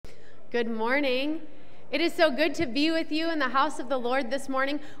Good morning. It is so good to be with you in the house of the Lord this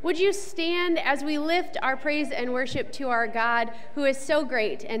morning. Would you stand as we lift our praise and worship to our God, who is so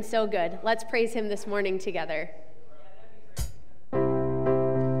great and so good? Let's praise him this morning together.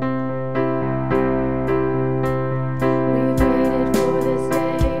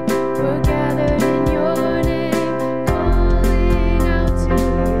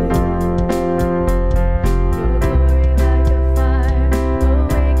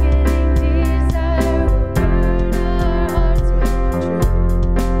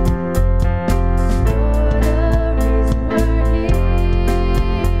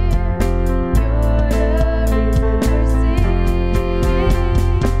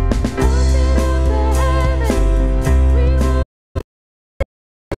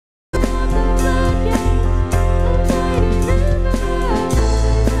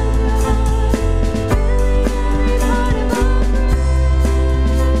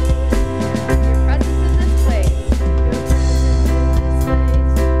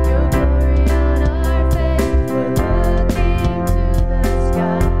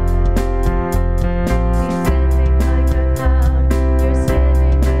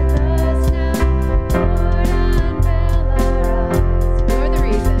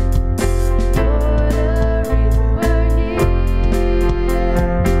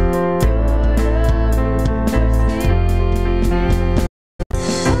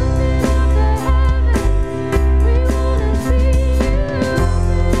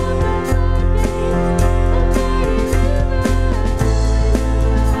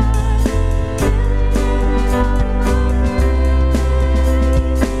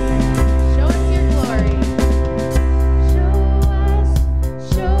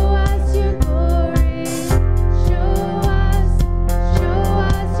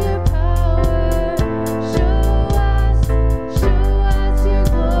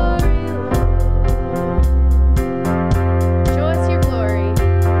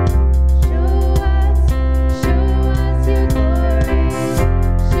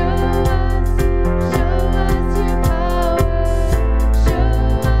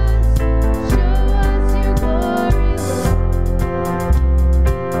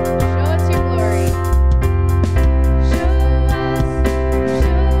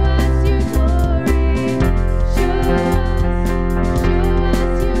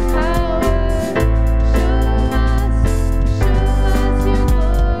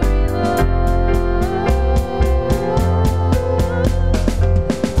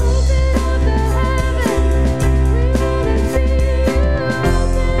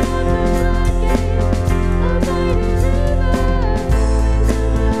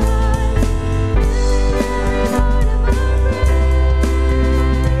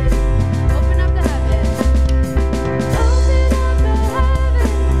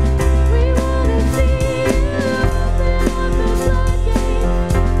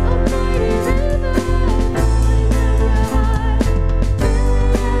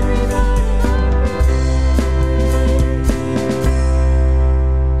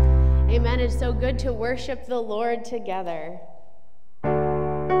 Worship the Lord together.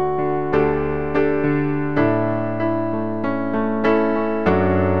 Together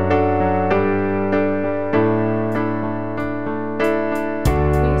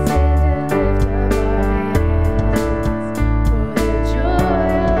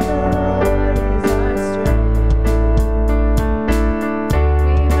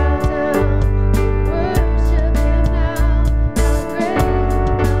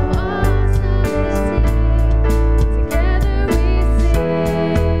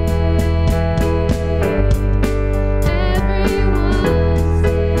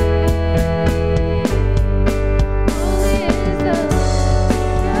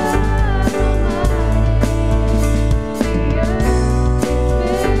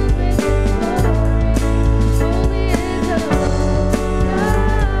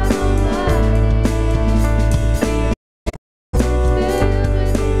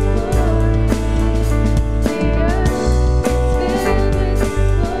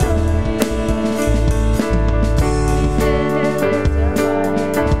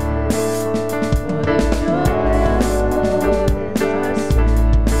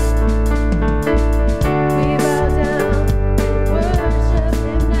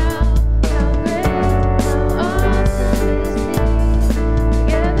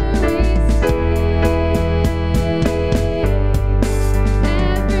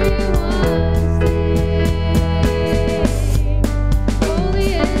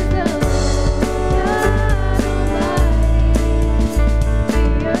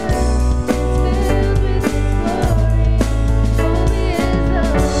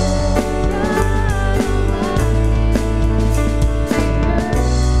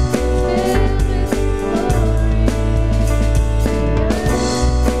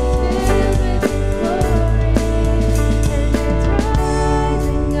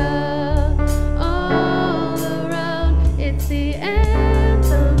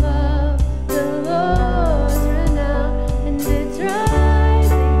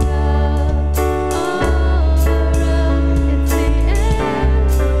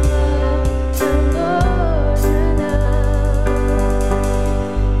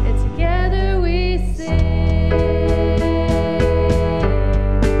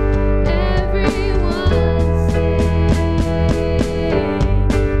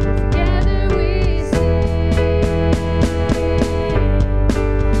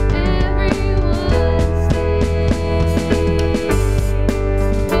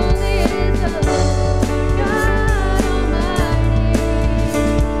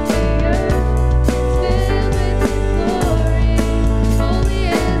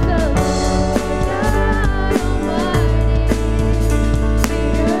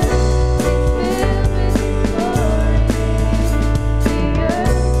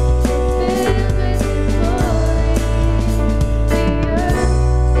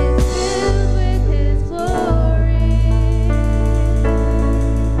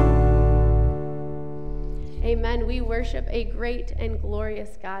great and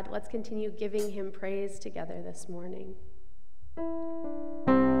glorious God. Let's continue giving him praise together this morning.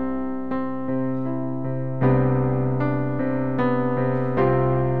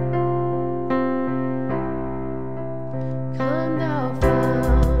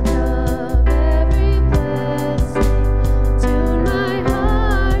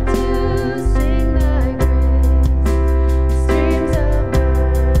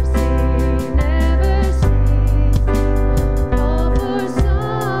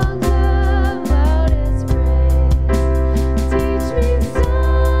 Songs of loudest praise. Teach me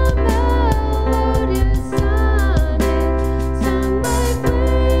songs.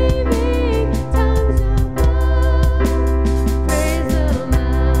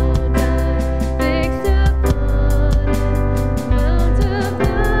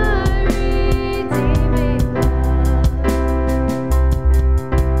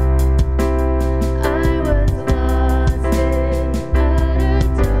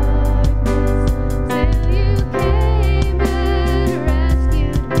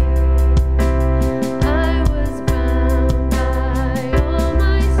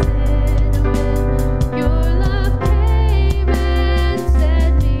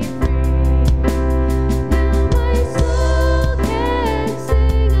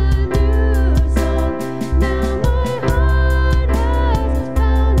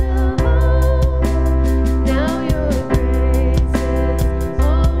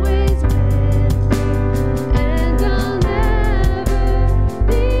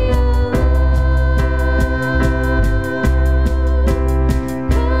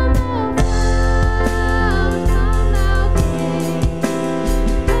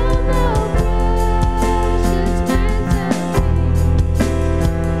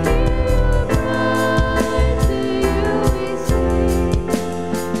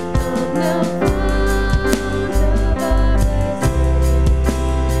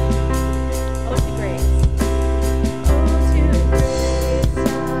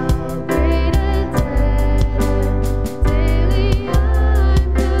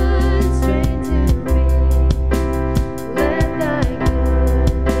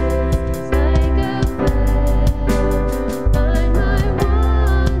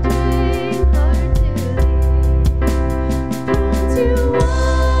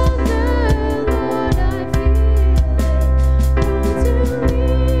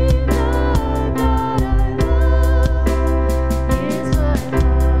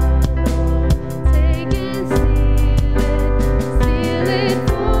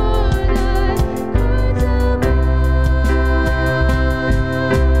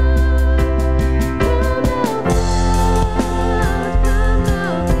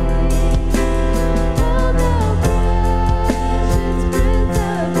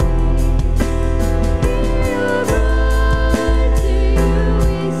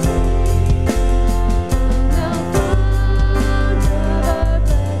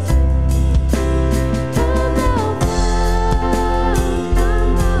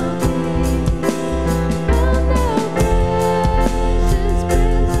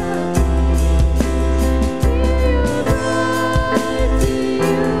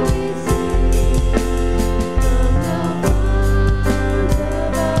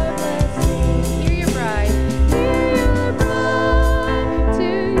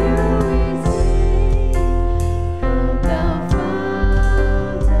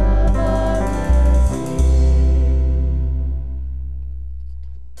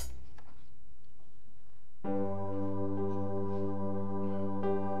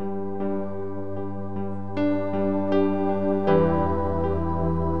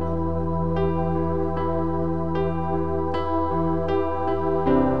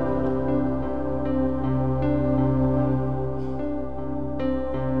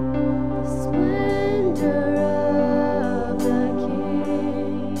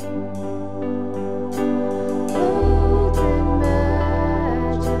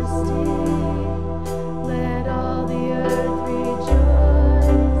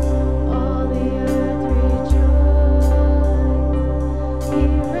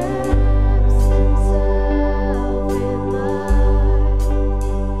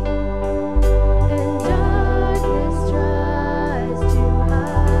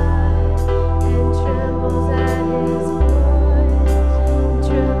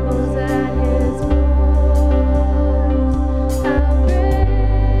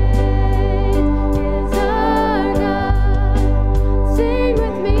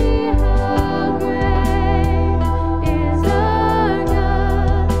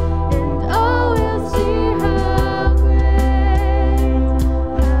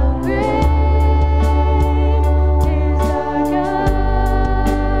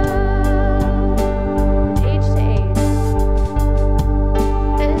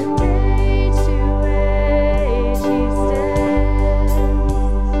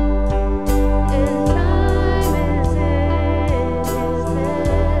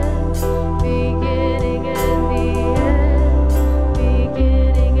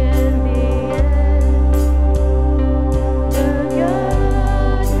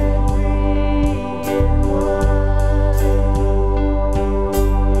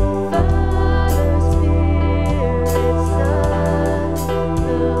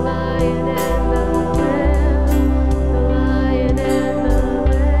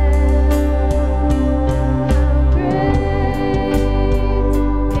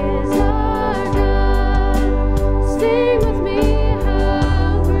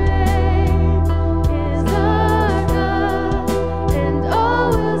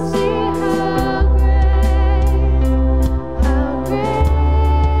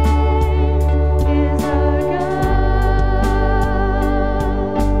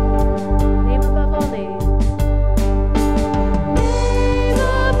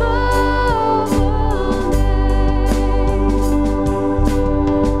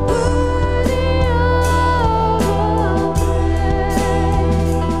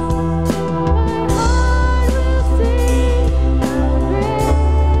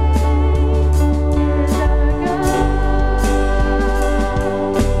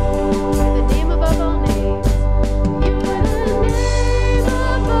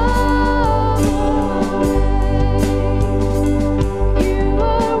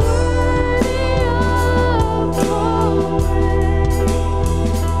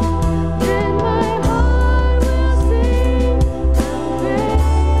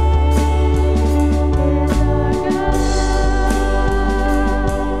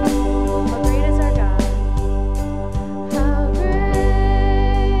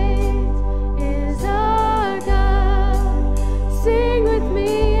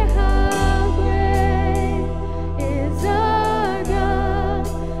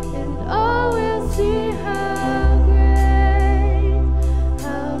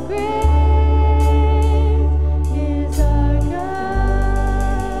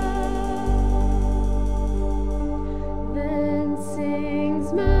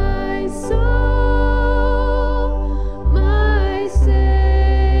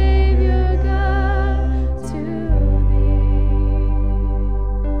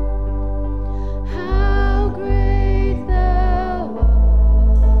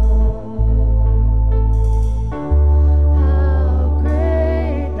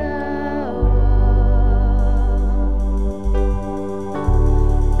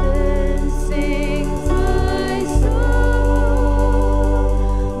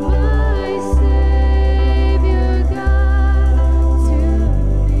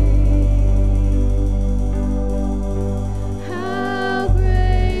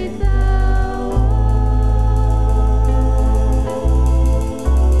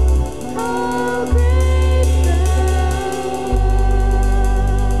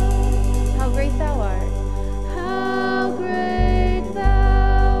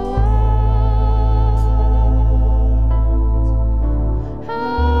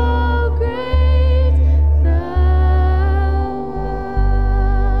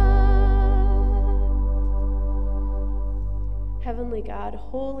 Heavenly God,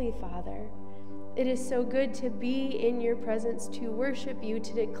 Holy Father, it is so good to be in your presence, to worship you,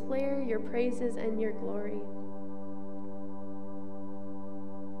 to declare your praises and your glory,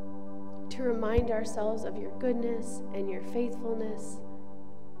 to remind ourselves of your goodness and your faithfulness,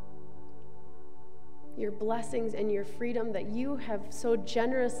 your blessings and your freedom that you have so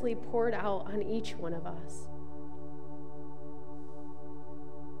generously poured out on each one of us.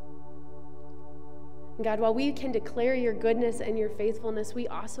 God, while we can declare your goodness and your faithfulness, we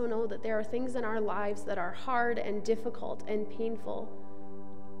also know that there are things in our lives that are hard and difficult and painful.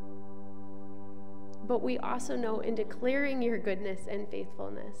 But we also know in declaring your goodness and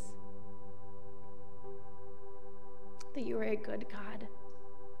faithfulness that you are a good God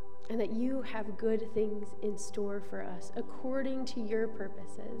and that you have good things in store for us according to your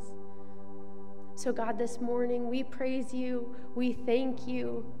purposes. So God, this morning we praise you, we thank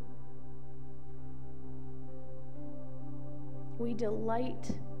you. We delight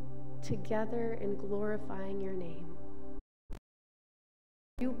together in glorifying your name.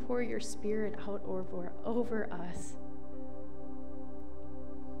 You pour your Spirit out over us.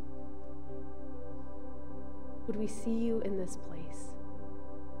 Would we see you in this place?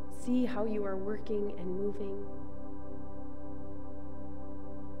 See how you are working and moving.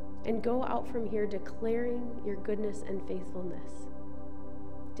 And go out from here declaring your goodness and faithfulness,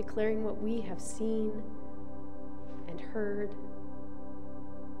 declaring what we have seen and heard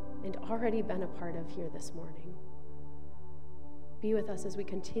and already been a part of here this morning. Be with us as we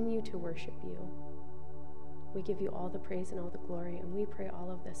continue to worship you. We give you all the praise and all the glory, and we pray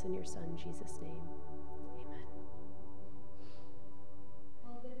all of this in your Son, Jesus' name. Amen.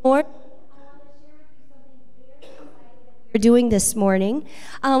 Lord, we're doing this morning.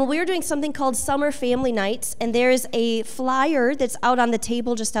 We're doing something called Summer Family Nights, and there's a flyer that's out on the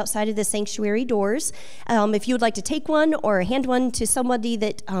table just outside of the sanctuary doors. If you would like to take one or hand one to somebody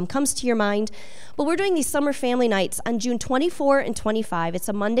that comes to your mind. But we're doing these Summer Family Nights on June 24 and 25. It's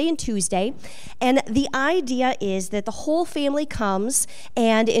a Monday and Tuesday, and the idea is that the whole family comes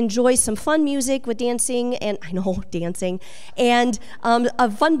and enjoys some fun music with dancing, and and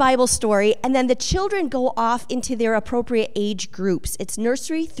a fun Bible story, and then the children go off into their appropriate age groups. It's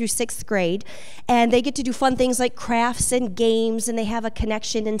nursery through 6th grade, and they get to do fun things like crafts and games, and they have a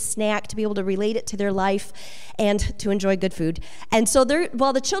connection and snack to be able to relate it to their life and to enjoy good food. And so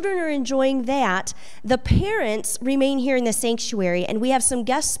while the children are enjoying that, the parents remain here in the sanctuary, and we have some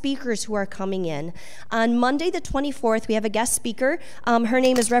guest speakers who are coming in. On Monday the 24th, we have a guest speaker. Her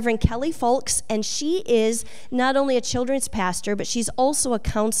name is Reverend Kelly Folks, and she is not only a children's pastor, but she's also a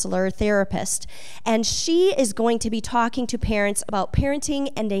counselor, therapist. And she is going to be talking to parents about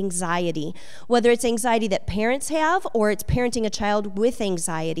parenting and anxiety, whether it's anxiety that parents have or it's parenting a child with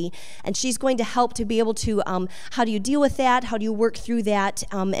anxiety. And she's going to help to be able to, how do you deal with that? How do you work through that?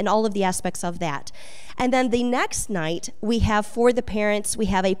 And all of the aspects of that. And then the next night, we have for the parents, we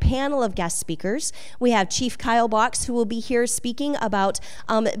have a panel of guest speakers. We have Chief Kyle Box, who will be here speaking about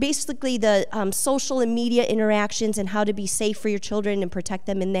basically the social and media interactions and how to be safe for your children and protect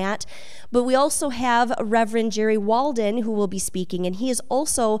them in that. But we also have Reverend Jerry Walden, who will be speaking, and he is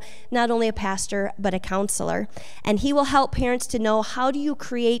also not only a pastor, but a counselor. And he will help parents to know how do you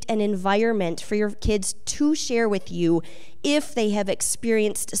create an environment for your kids to share with you if they have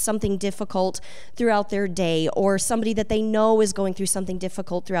experienced something difficult throughout their day, or somebody that they know is going through something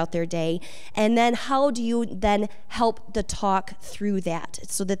difficult throughout their day. And then how do you then help the talk through that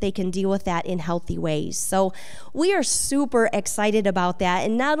so that they can deal with that in healthy ways? So we are super excited about that.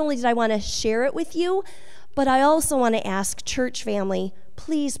 And not only did I want to share it with you, but I also want to ask church family,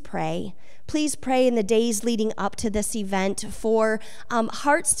 please pray. Please pray in the days leading up to this event for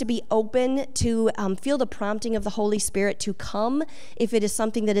hearts to be open to feel the prompting of the Holy Spirit to come if it is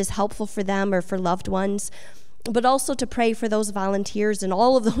something that is helpful for them or for loved ones, but also to pray for those volunteers and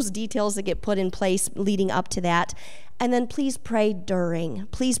all of those details that get put in place leading up to that. And then please pray during.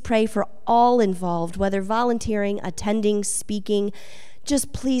 Please pray for all involved, whether volunteering, attending, speaking.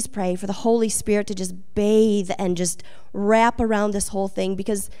 Just please pray for the Holy Spirit to just bathe and just wrap around this whole thing,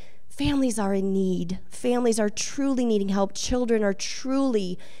 because families are in need. Families are truly needing help. Children are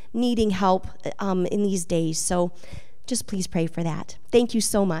truly needing help in these days. So just please pray for that. Thank you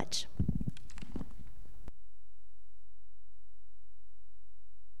so much.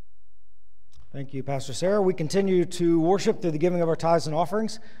 Thank you, Pastor Sarah. We continue to worship through the giving of our tithes and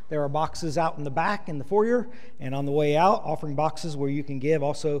offerings. There are boxes out in the back in the foyer, and on the way out, offering boxes where you can give.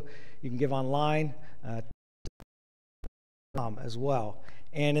 Also, you can give online as well.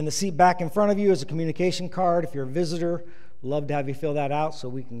 And in the seat back in front of you is a communication card. If you're a visitor, love to have you fill that out so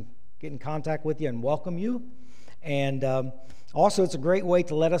we can get in contact with you and welcome you. And also, it's a great way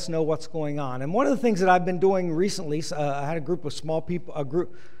to let us know what's going on. And one of the things that I've been doing recently, I had a group of small people,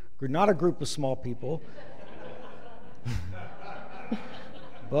 not a group of small people,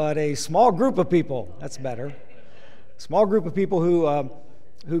 but a small group of people, that's better. Small group of people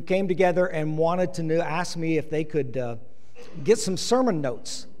who came together and wanted to ask me if they could get some sermon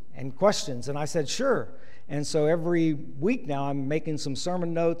notes and questions. And I said, sure. And so every week now I'm making some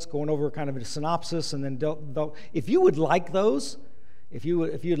sermon notes, going over kind of a synopsis, and then if you would like those, if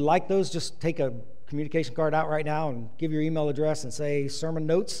you'd like those, just take a communication card out right now and give your email address and say sermon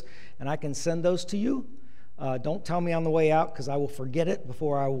notes, and I can send those to you. Don't tell me on the way out, because I will forget it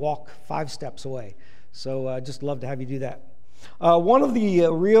before I walk 5 steps away. So I'd just love to have you do that. One of the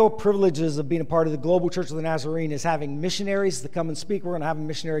real privileges of being a part of the Global Church of the Nazarene is having missionaries to come and speak. We're going to have a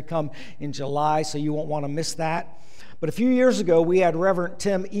missionary come in July, so you won't want to miss that. But a few years ago, we had Reverend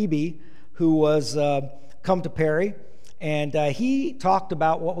Tim Eby, who was come to Perry, and he talked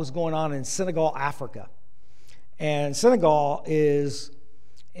about what was going on in Senegal, Africa. And Senegal is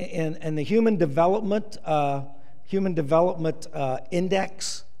in the Human Development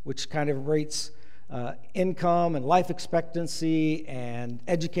Index, which kind of rates income and life expectancy and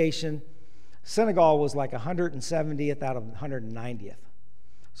education. Senegal was like 170th out of 190th.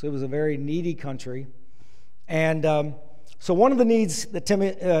 So it was a very needy country. And so one of the needs that Tim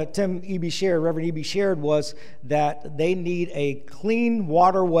Eby shared, Reverend Eby shared, was that they need a clean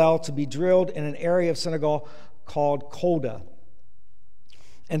water well to be drilled in an area of Senegal called Kolda.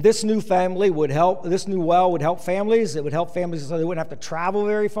 And this new well would help families. It would help families so they wouldn't have to travel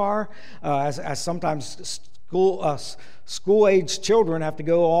very far, as sometimes school-age children have to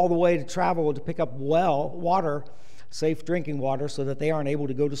go all the way to travel to pick up water, safe drinking water, so that they aren't able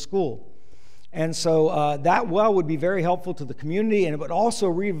to go to school. And so that well would be very helpful to the community, and it would also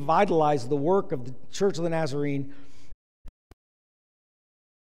revitalize the work of the Church of the Nazarene.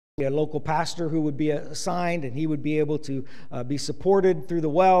 A local pastor who would be assigned, and he would be able to be supported through the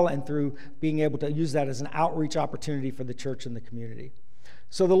well and through being able to use that as an outreach opportunity for the church and the community.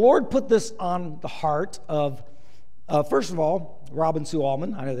 So the Lord put this on the heart of, first of all, Rob and Sue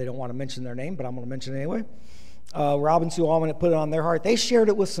Allman. I know they don't want to mention their name, but I'm going to mention it anyway. Rob and Sue Allman had put it on their heart. They shared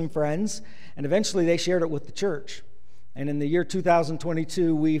it with some friends, and eventually they shared it with the church. And in the year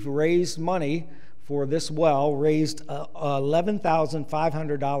 2022, we've raised money for this well, raised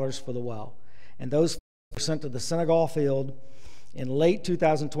 $11,500 for the well. And those were sent to the Senegal field in late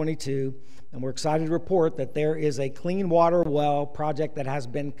 2022. And we're excited to report that there is a clean water well project that has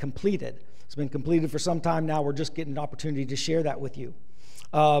been completed. It's been completed for some time now. We're just getting an opportunity to share that with you.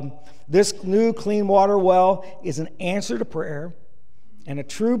 This new clean water well is an answer to prayer and a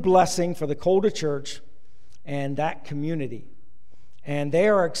true blessing for the Kolda Church and that community. And they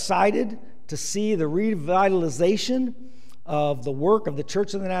are excited to see the revitalization of the work of the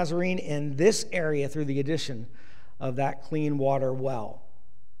Church of the Nazarene in this area through the addition of that clean water well.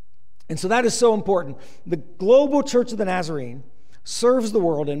 And so that is so important. The Global Church of the Nazarene serves the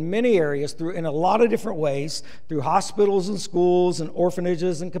world in many areas in a lot of different ways, through hospitals and schools and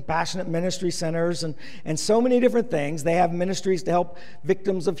orphanages and compassionate ministry centers and so many different things. They have ministries to help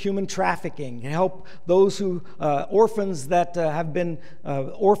victims of human trafficking and help those orphans that have been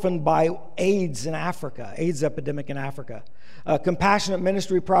orphaned by AIDS epidemic in Africa. Compassionate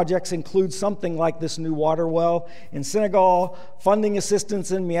ministry projects include something like this new water well in Senegal, funding assistance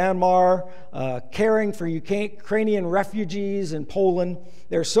in Myanmar, caring for Ukrainian refugees in Poland.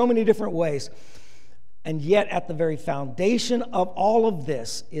 There are so many different ways. And yet at the very foundation of all of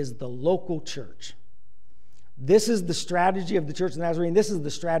this is the local church. This is the strategy of the Church of the Nazarene. This is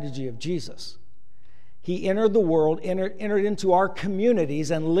the strategy of Jesus. He entered the world, entered into our communities,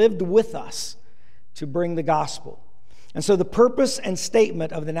 and lived with us to bring the gospel. And so the purpose and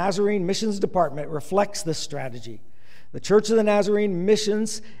statement of the Nazarene Missions Department reflects this strategy. The Church of the Nazarene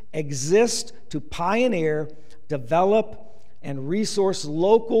missions exist to pioneer, develop, and resource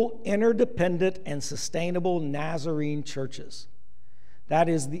local, interdependent, and sustainable Nazarene churches. That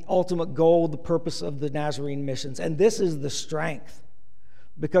is the ultimate goal, the purpose of the Nazarene missions. And this is the strength,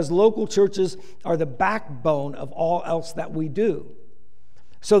 because local churches are the backbone of all else that we do.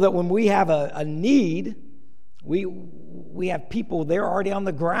 So that when we have a need, we have people there already on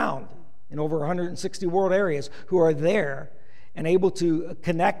the ground in over 160 world areas who are there and able to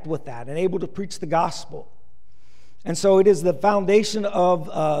connect with that and able to preach the gospel. And so it is the foundation of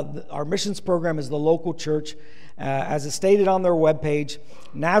our missions program is the local church. As is stated on their webpage,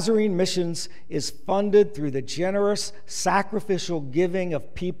 Nazarene Missions is funded through the generous, sacrificial giving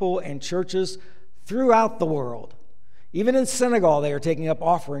of people and churches throughout the world. Even in Senegal, they are taking up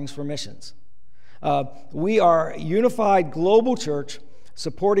offerings for missions. We are a unified global church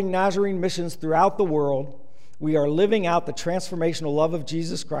supporting Nazarene missions throughout the world. We are living out the transformational love of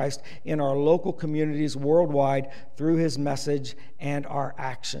Jesus Christ in our local communities worldwide through his message and our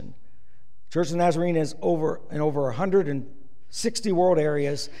action. Church of Nazarene is in over 160 world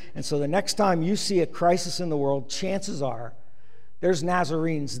areas, and so the next time you see a crisis in the world, chances are there's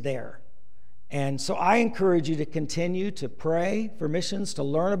Nazarenes there. And so I encourage you to continue to pray for missions, to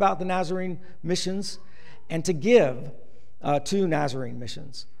learn about the Nazarene missions, and to give to Nazarene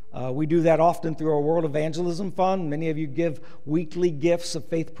missions. We do that often through our World Evangelism Fund. Many of you give weekly gifts of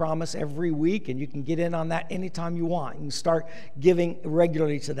Faith Promise every week, and you can get in on that anytime you want. You can start giving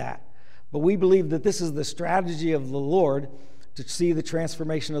regularly to that. But we believe that this is the strategy of the Lord to see the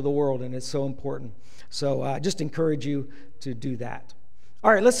transformation of the world, and it's so important. So I just encourage you to do that.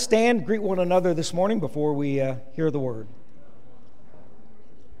 All right, let's stand, greet one another this morning before we hear the word.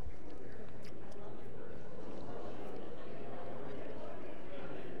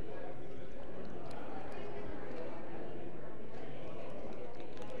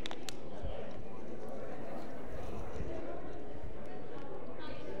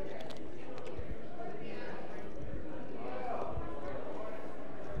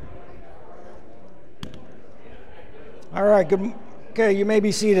 All right, good. Okay, you may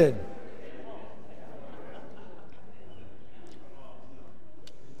be seated.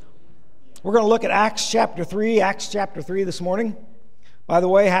 We're going to look at Acts chapter 3 this morning. By the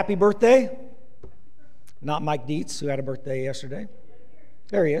way, happy birthday. Not Mike Dietz, who had a birthday yesterday.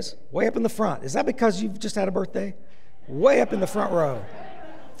 There he is, way up in the front. Is that because you've just had a birthday? Way up in the front row.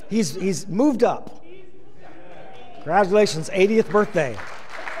 He's moved up. Congratulations, 80th birthday.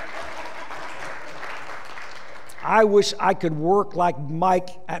 I wish I could work like Mike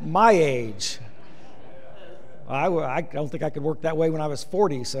at my age. I don't think I could work that way when I was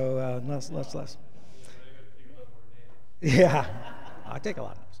 40, so less. Yeah, I take a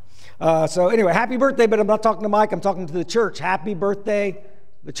lot of those. So anyway, happy birthday, but I'm not talking to Mike, I'm talking to the church. Happy birthday,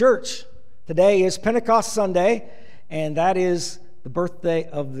 the church. Today is Pentecost Sunday, and that is the birthday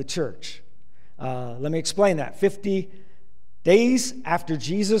of the church. Let me explain that. 50 days after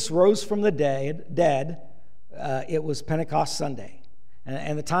Jesus rose from the dead, it was Pentecost Sunday.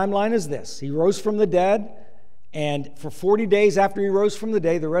 And the timeline is this. He rose from the dead, and for 40 days after he rose from the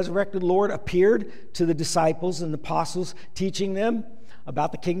dead, the resurrected Lord appeared to the disciples and the apostles, teaching them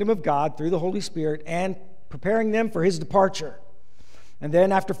about the kingdom of God through the Holy Spirit and preparing them for his departure. And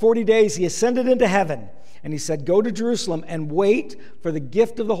then after 40 days, he ascended into heaven, and he said, "Go to Jerusalem and wait for the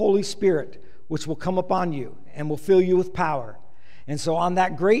gift of the Holy Spirit, which will come upon you and will fill you with power." And so on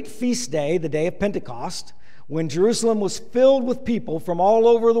that great feast day, the day of Pentecost, when Jerusalem was filled with people from all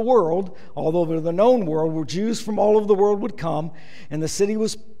over the world, all over the known world, where Jews from all over the world would come, and the city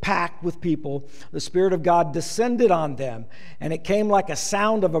was packed with people, the Spirit of God descended on them, and it came like a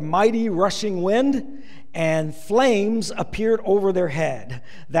sound of a mighty rushing wind, and flames appeared over their head.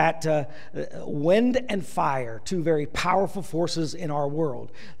 That wind and fire, two very powerful forces in our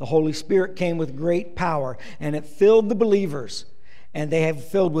world. The Holy Spirit came with great power, and it filled the believers. And they have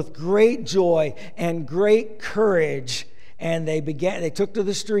filled with great joy and great courage. And they took to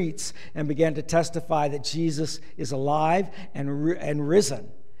the streets and began to testify that Jesus is alive and risen.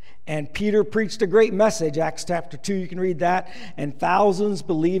 And Peter preached a great message, Acts chapter 2, you can read that. And thousands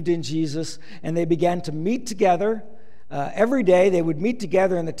believed in Jesus. And they began to meet together. Every day they would meet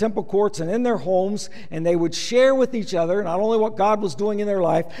together in the temple courts and in their homes, and they would share with each other not only what God was doing in their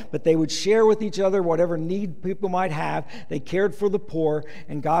life, but they would share with each other whatever need people might have. They cared for the poor,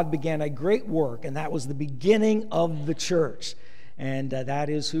 and God began a great work, and that was the beginning of the church. And that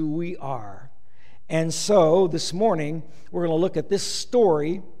is who we are. And so this morning we're going to look at this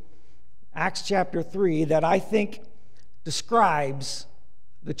story, Acts chapter 3, that I think describes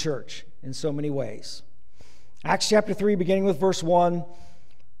the church in so many ways. Acts chapter 3, beginning with verse 1.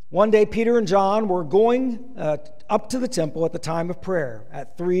 One day, Peter and John were going up to the temple at the time of prayer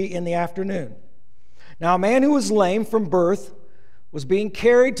at 3 in the afternoon. Now, a man who was lame from birth was being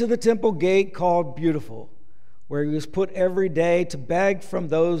carried to the temple gate called Beautiful, where he was put every day to beg from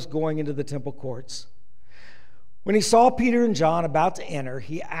those going into the temple courts. When he saw Peter and John about to enter,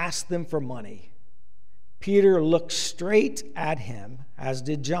 he asked them for money. Peter looked straight at him, as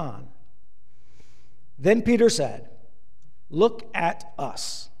did John. Then Peter said, "Look at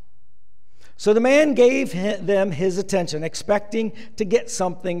us." So the man gave them his attention, expecting to get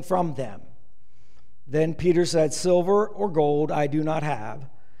something from them. Then Peter said, "Silver or gold I do not have,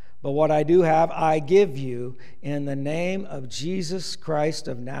 but what I do have I give you. In the name of Jesus Christ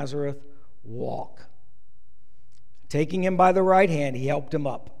of Nazareth, walk." Taking him by the right hand, he helped him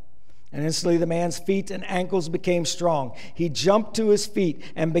up. And instantly the man's feet and ankles became strong. He jumped to his feet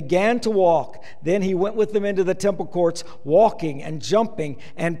and began to walk. Then he went with them into the temple courts, walking and jumping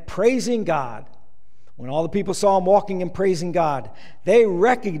and praising God. When all the people saw him walking and praising God, they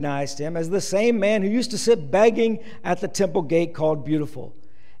recognized him as the same man who used to sit begging at the temple gate called Beautiful.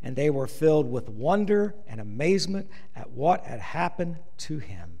 And they were filled with wonder and amazement at what had happened to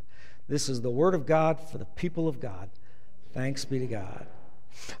him. This is the word of God for the people of God. Thanks be to God.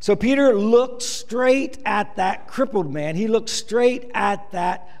 So Peter looked straight at that crippled man. He looked straight at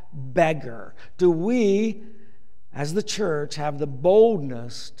that beggar. Do we, as the church, have the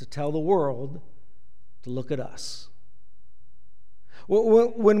boldness to tell the world to look at us?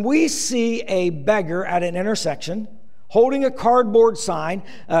 When we see a beggar at an intersection, holding a cardboard sign,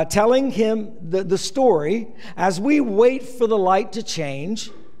 telling him the story, as we wait for the light to change,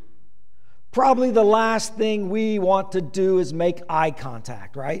 probably the last thing we want to do is make eye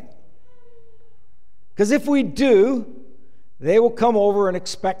contact, right? Because if we do, they will come over and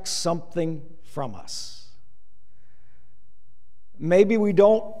expect something from us. Maybe we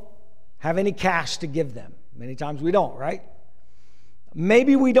don't have any cash to give them. Many times we don't, right?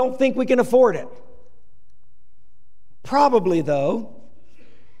 Maybe we don't think we can afford it. Probably, though,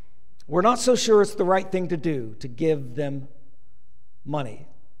 we're not so sure it's the right thing to do to give them money.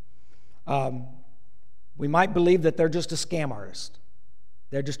 We might believe that they're just a scam artist.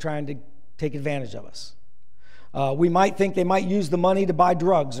 They're just trying to take advantage of us. We might think they might use the money to buy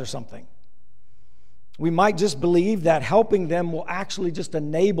drugs or something. We might just believe that helping them will actually just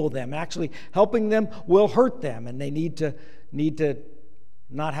enable them. Actually, helping them will hurt them, and they need to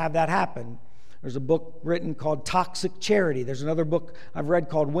not have that happen. There's a book written called Toxic Charity. There's another book I've read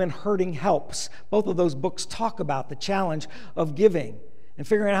called When Hurting Helps. Both of those books talk about the challenge of giving and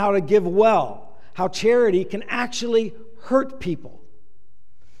figuring out how to give well, how charity can actually hurt people.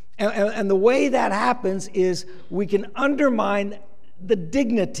 And the way that happens is we can undermine the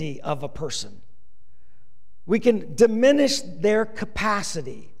dignity of a person. We can diminish their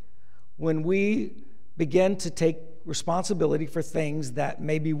capacity when we begin to take responsibility for things that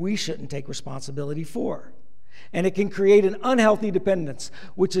maybe we shouldn't take responsibility for. And it can create an unhealthy dependence,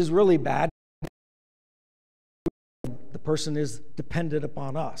 which is really bad. The person is dependent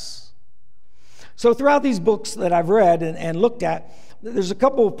upon us. So throughout these books that I've read and looked at, there's a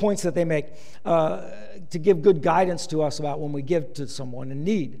couple of points that they make to give good guidance to us about when we give to someone in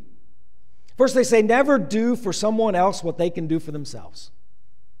need. First, they say, never do for someone else what they can do for themselves.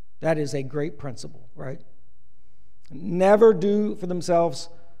 That is a great principle, right? Never do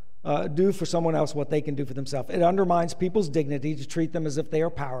for someone else what they can do for themselves. It undermines people's dignity to treat them as if they are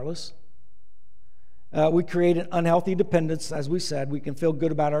powerless. We create an unhealthy dependence, as we said. We can feel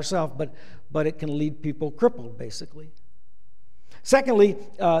good about ourselves, but it can lead people crippled, basically. Secondly,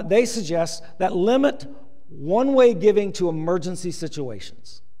 they suggest that limit one-way giving to emergency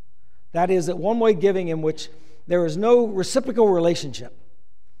situations. That is, that one-way giving in which there is no reciprocal relationship,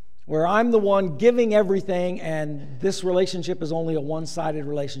 where I'm the one giving everything and this relationship is only a one-sided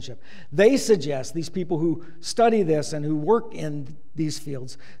relationship. They suggest, these people who study this and who work in these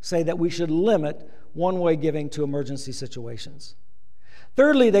fields, say that we should limit one-way giving to emergency situations.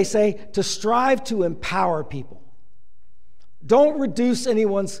 Thirdly, they say to strive to empower people. Don't reduce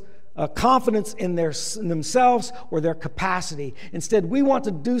anyone's confidence in themselves or their capacity. Instead, we want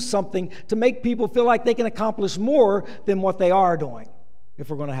to do something to make people feel like they can accomplish more than what they are doing, if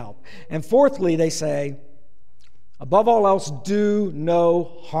we're going to help. And fourthly, they say, above all else, do no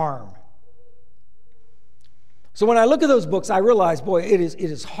harm. So when I look at those books, I realize, boy, it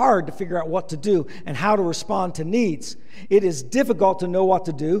is hard to figure out what to do and how to respond to needs. It is difficult to know what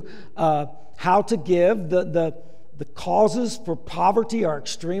to do, how to give. The causes for poverty are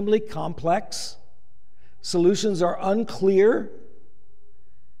extremely complex. Solutions are unclear.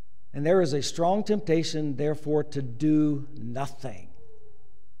 And there is a strong temptation, therefore, to do nothing.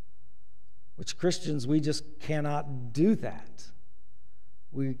 Which Christians, we just cannot do that.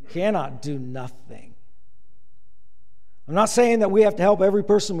 We cannot do nothing. I'm not saying that we have to help every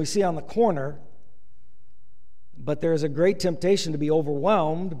person we see on the corner, but there is a great temptation to be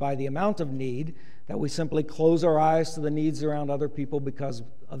overwhelmed by the amount of need that we simply close our eyes to the needs around other people because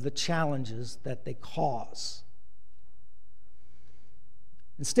of the challenges that they cause.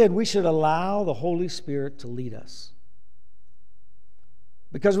 Instead, we should allow the Holy Spirit to lead us.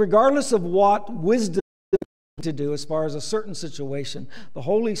 Because regardless of what wisdom to do as far as a certain situation, the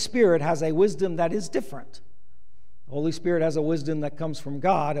Holy Spirit has a wisdom that is different. The Holy Spirit has a wisdom that comes from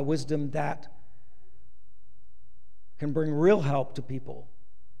God, a wisdom that can bring real help to people.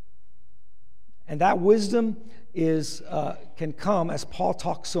 And that wisdom can come, as Paul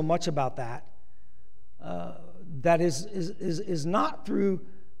talks so much about that, that is not through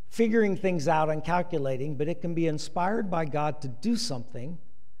figuring things out and calculating, but it can be inspired by God to do something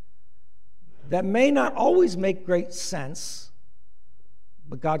that may not always make great sense,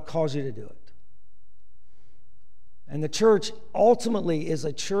 but God calls you to do it. And the church ultimately is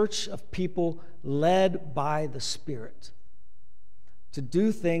a church of people led by the Spirit to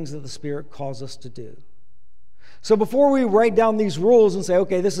do things that the Spirit calls us to do. So before we write down these rules and say,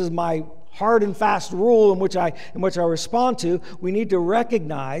 okay, this is my hard and fast rule in which I respond to, we need to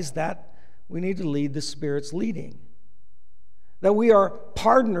recognize that we need to lead the Spirit's leading. That we are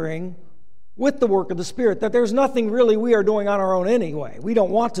partnering with the work of the Spirit, that there's nothing really we are doing on our own anyway. We don't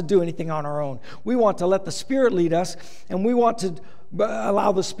want to do anything on our own. We want to let the Spirit lead us, and we want to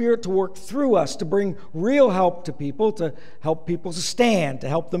allow the Spirit to work through us to bring real help to people, to help people to stand, to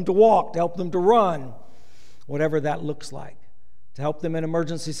help them to walk, to help them to run, whatever that looks like, to help them in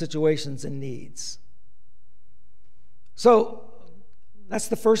emergency situations and needs. So that's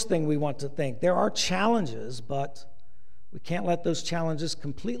the first thing we want to think. There are challenges, but we can't let those challenges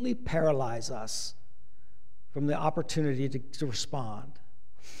completely paralyze us from the opportunity to respond.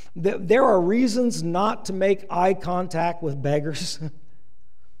 There are reasons not to make eye contact with beggars.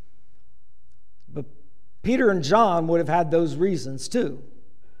 But Peter and John would have had those reasons too.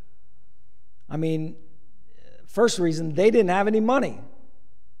 I mean, first reason, they didn't have any money,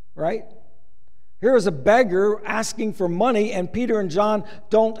 right? Here is a beggar asking for money, and Peter and John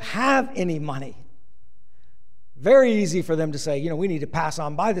don't have any money. Very easy for them to say, we need to pass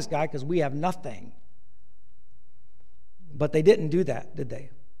on by this guy because we have nothing. But they didn't do that, did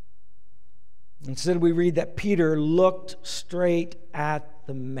they? Instead, we read that Peter looked straight at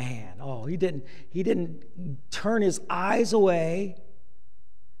the man. Oh, he didn't turn his eyes away.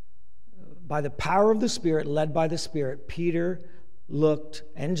 By the power of the Spirit, led by the Spirit, Peter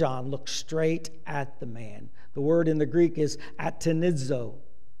and John looked straight at the man. The word in the Greek is atenizo,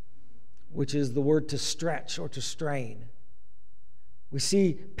 which is the word to stretch or to strain. We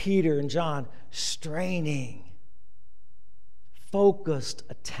see Peter and John straining, focused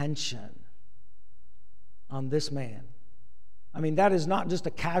attention on this man. I mean, that is not just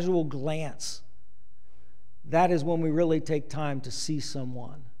a casual glance. That is when we really take time to see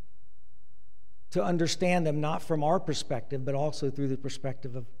someone, to understand them not from our perspective, but also through the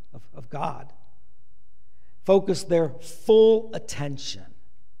perspective of God. Focus their full attention.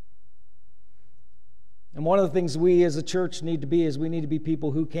 And one of the things we as a church need to be is we need to be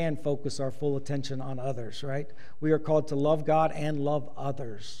people who can focus our full attention on others, right? We are called to love God and love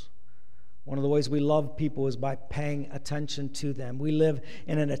others. One of the ways we love people is by paying attention to them. We live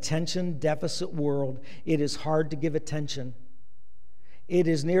in an attention deficit world. It is hard to give attention. It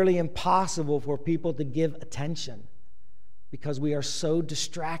is nearly impossible for people to give attention because we are so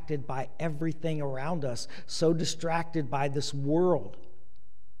distracted by everything around us, so distracted by this world.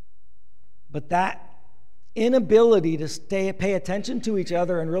 But that inability to pay attention to each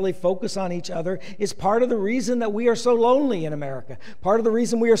other and really focus on each other is part of the reason that we are so lonely in America, part of the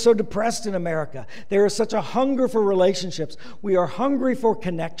reason we are so depressed in America. There is such a hunger for relationships. We are hungry for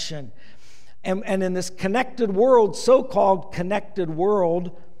connection. And in this connected world, so-called connected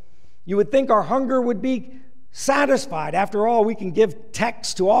world, you would think our hunger would be satisfied. After all, we can give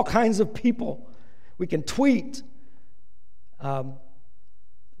text to all kinds of people. We can tweet.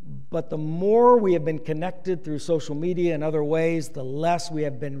 But the more we have been connected through social media and other ways, the less we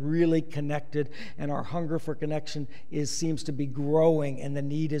have been really connected, and our hunger for connection seems to be growing, and the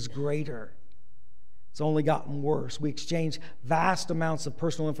need is greater. It's only gotten worse. We exchange vast amounts of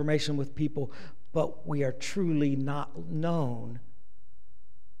personal information with people, but we are truly not known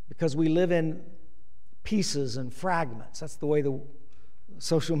because we live in pieces and fragments. That's the way the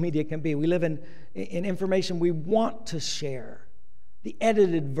social media can be. We live in information we want to share, the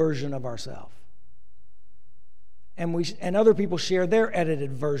edited version of ourselves. And other people share their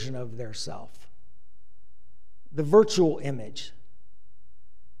edited version of their self, the virtual image.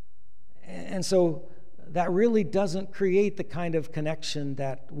 And so that really doesn't create the kind of connection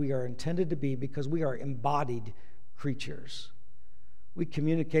that we are intended to be because we are embodied creatures. We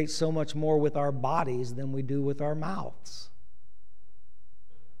communicate so much more with our bodies than we do with our mouths.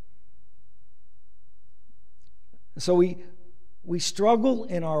 So we struggle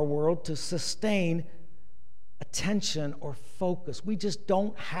in our world to sustain attention or focus. We just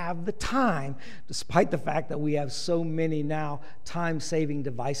don't have the time, despite the fact that we have so many now time-saving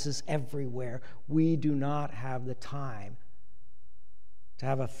devices everywhere. We do not have the time to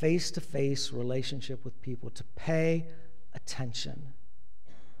have a face-to-face relationship with people, to pay attention.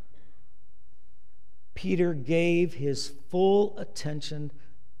 Peter gave his full attention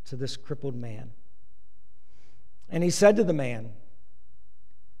to this crippled man. And he said to the man,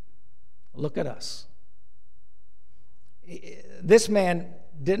 "Look at us." This man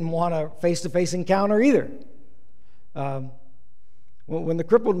didn't want a face-to-face encounter either. When the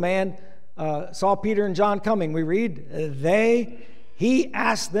crippled man saw Peter and John coming, we read, he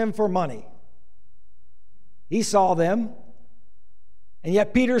asked them for money. He saw them, and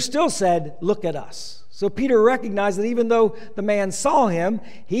yet Peter still said, "Look at us." So Peter recognized that even though the man saw him,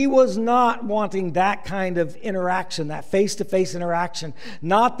 he was not wanting that kind of interaction, that face-to-face interaction,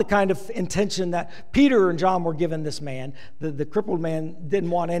 not the kind of intention that Peter and John were giving this man. The crippled man didn't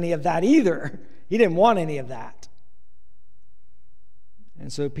want any of that either. He didn't want any of that.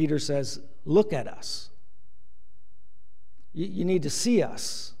 And so Peter says, "Look at us. You need to see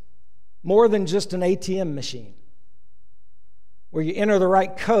us. More than just an ATM machine where you enter the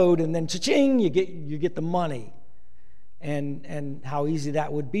right code and then cha-ching, you get the money." And how easy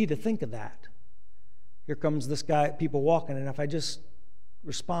that would be to think of that. Here comes this guy, people walking, and if I just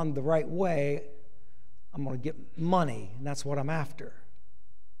respond the right way, I'm going to get money, and that's what I'm after.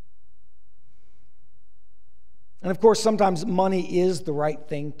 And of course, sometimes money is the right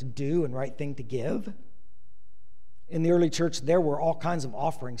thing to do and right thing to give. In the early church, there were all kinds of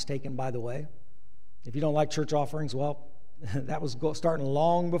offerings taken, by the way. If you don't like church offerings, well, that was starting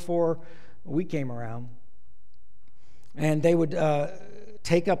long before we came around. And they would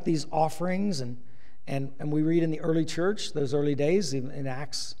take up these offerings, and we read in the early church, those early days, even in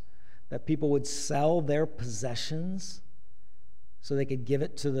Acts, that people would sell their possessions so they could give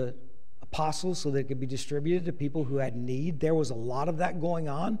it to the apostles so that it could be distributed to people who had need. There was a lot of that going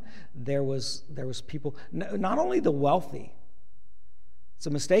on. There was people, not only the wealthy. It's a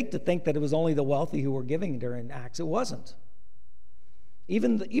mistake to think that it was only the wealthy who were giving during Acts. It wasn't.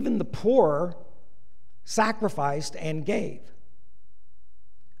 Even the poor sacrificed and gave.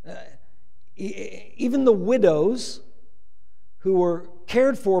 Even the widows who were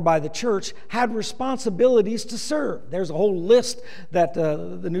cared for by the church had responsibilities to serve. There's a whole list that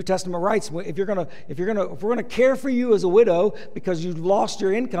the New Testament writes. If we're going to care for you as a widow because you've lost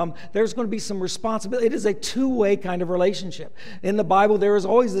your income, there's going to be some responsibility. It is a two-way kind of relationship. In the Bible, there is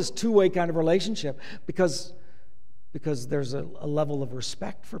always this two-way kind of relationship because there's a level of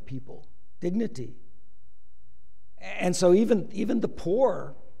respect for people, dignity. And so even the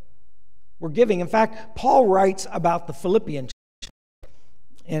poor were giving. In fact, Paul writes about the Philippian church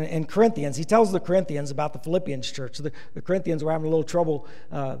in Corinthians. He tells the Corinthians about the Philippians church. The Corinthians were having a little trouble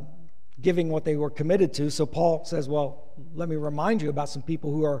giving what they were committed to. So Paul says, well, let me remind you about some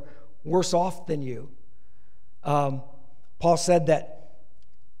people who are worse off than you. Paul said that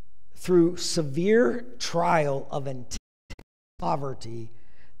through severe trial of intense poverty,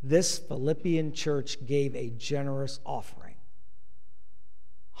 this Philippian church gave a generous offering.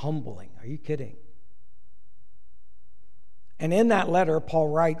 Humbling. Are you kidding? And in that letter, Paul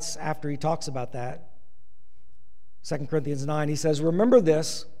writes, after he talks about that, 2 Corinthians 9, he says, "Remember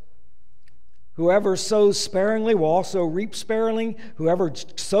this, whoever sows sparingly will also reap sparingly. Whoever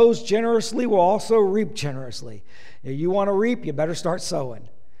sows generously will also reap generously." If you want to reap, you better start sowing.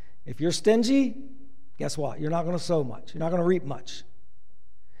 If you're stingy, guess what? You're not going to sow much. You're not going to reap much.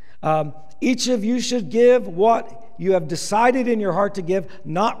 Each of you should give what you have decided in your heart to give,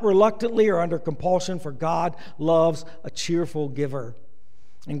 not reluctantly or under compulsion, for God loves a cheerful giver.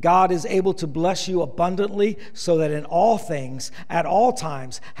 And God is able to bless you abundantly so that in all things, at all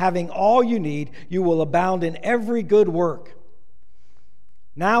times, having all you need, you will abound in every good work.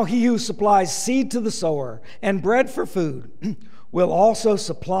 Now he who supplies seed to the sower and bread for food will also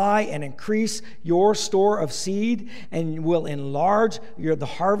supply and increase your store of seed and will enlarge the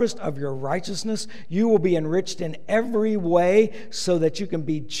harvest of your righteousness. You will be enriched in every way so that you can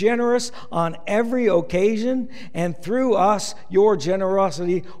be generous on every occasion, and through us, your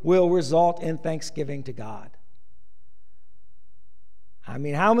generosity will result in thanksgiving to God. I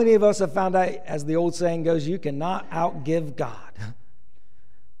mean, how many of us have found out, as the old saying goes, you cannot outgive God?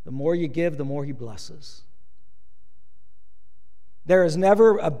 The more you give, the more he blesses. There is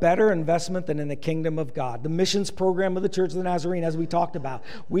never a better investment than in the kingdom of God. The missions program of the Church of the Nazarene, as we talked about,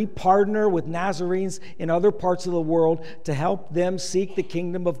 we partner with Nazarenes in other parts of the world to help them seek the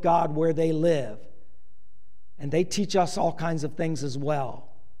kingdom of God where they live. And they teach us all kinds of things as well.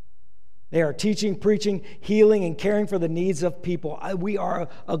 They are teaching, preaching, healing, and caring for the needs of people. We are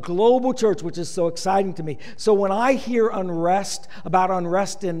a global church, which is so exciting to me. So when I hear unrest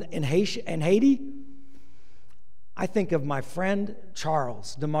in Haiti, I think of my friend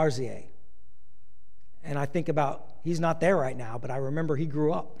Charles DeMarzier. And I think about, he's not there right now, but I remember he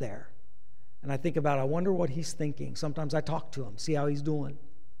grew up there. And I think about, I wonder what he's thinking. Sometimes I talk to him, see how he's doing.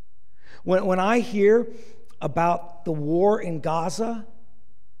 When I hear about the war in Gaza,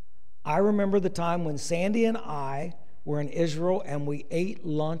 I remember the time when Sandy and I were in Israel and we ate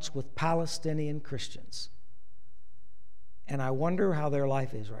lunch with Palestinian Christians. And I wonder how their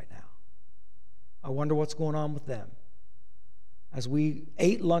life is right now. I wonder what's going on with them. As we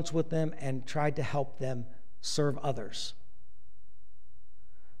ate lunch with them and tried to help them serve others.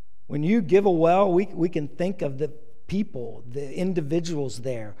 When you give a well, we can think of the people, the individuals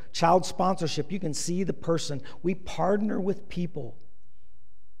there. Child sponsorship, you can see the person. We partner with people.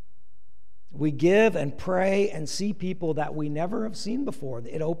 We give and pray and see people that we never have seen before.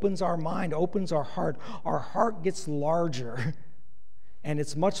 It opens our mind, opens our heart. Our heart gets larger, and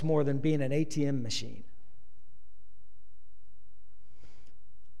it's much more than being an ATM machine.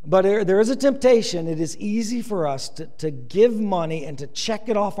 But there is a temptation. It is easy for us to give money and to check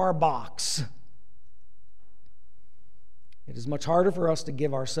it off our box. It is much harder for us to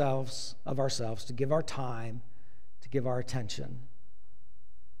give ourselves, to give our time, to give our attention.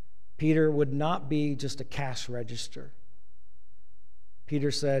 Peter would not be just a cash register.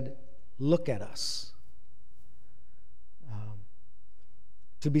 Peter said, look at us.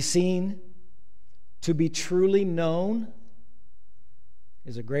 To be seen, to be truly known,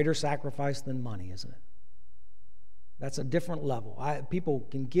 is a greater sacrifice than money, isn't it? That's a different level. People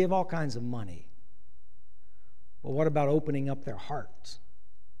can give all kinds of money. But what about opening up their hearts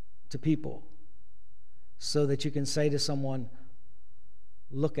to people so that you can say to someone,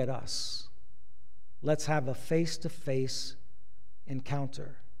 look at us. Let's have a face-to-face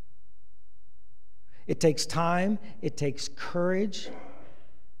encounter. It takes time. It takes courage.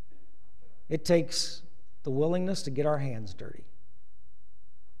 It takes the willingness to get our hands dirty,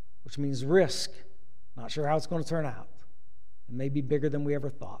 which means risk. Not sure how it's going to turn out. It may be bigger than we ever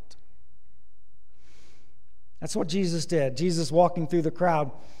thought. That's what Jesus did. Jesus was walking through the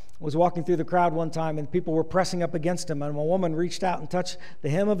crowd one time, and people were pressing up against him, and a woman reached out and touched the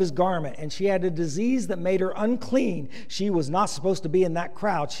hem of his garment, and she had a disease that made her unclean. She was not supposed to be in that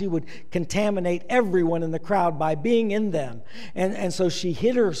crowd. She would contaminate everyone in the crowd by being in them. And so she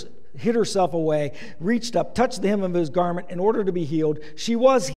hid herself away, reached up, touched the hem of his garment in order to be healed. She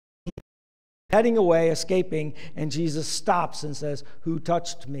was heading away, escaping, and Jesus stops and says, "Who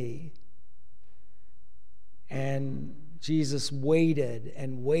touched me?" And Jesus waited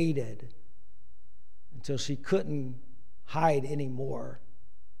and waited until she couldn't hide anymore.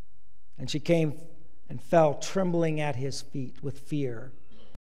 And she came and fell trembling at his feet with fear.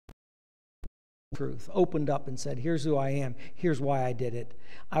 Truth opened up and said, here's who I am. Here's why I did it.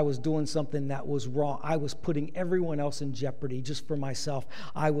 I was doing something that was wrong. I was putting everyone else in jeopardy just for myself.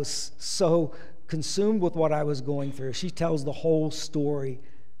 I was so consumed with what I was going through. She tells the whole story,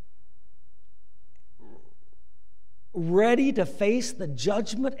 ready to face the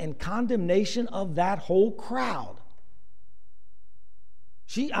judgment and condemnation of that whole crowd.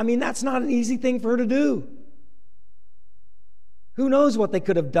 That's not an easy thing for her to do. Who knows what they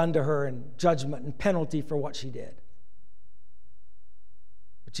could have done to her in judgment and penalty for what she did.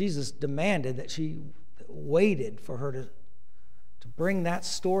 But Jesus demanded that she waited for her to bring that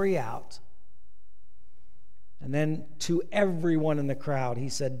story out. And then to everyone in the crowd, he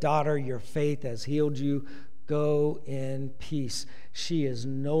said, "Daughter, your faith has healed you. Go in peace." She is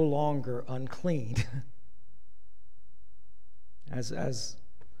no longer unclean. As is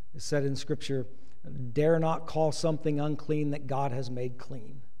said in Scripture, dare not call something unclean that God has made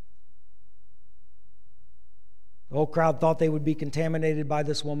clean. The whole crowd thought they would be contaminated by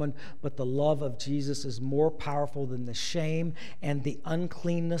this woman, but the love of Jesus is more powerful than the shame and the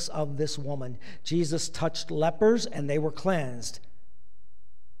uncleanness of this woman. Jesus touched lepers and they were cleansed.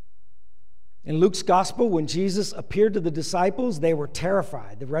 In Luke's gospel, when Jesus appeared to the disciples, they were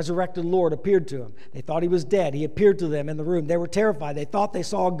terrified. The resurrected Lord appeared to them. They thought he was dead. He appeared to them in the room. They were terrified. They thought they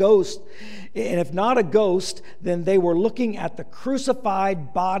saw a ghost. And if not a ghost, then they were looking at the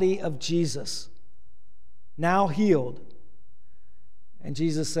crucified body of Jesus, now healed. And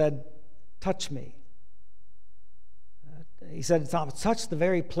Jesus said, "Touch me." He said to Thomas, "Touch the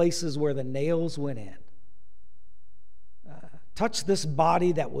very places where the nails went in. Touch this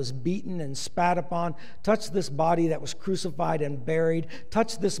body that was beaten and spat upon. Touch this body that was crucified and buried.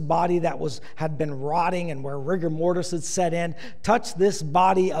 Touch this body that had been rotting and where rigor mortis had set in. Touch this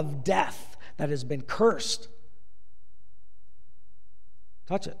body of death that has been cursed.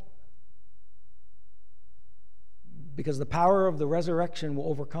 Touch it. Because the power of the resurrection will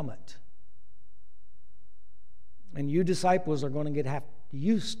overcome it. And you disciples are going to have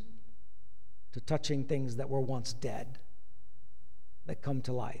used to touching things that were once dead, that come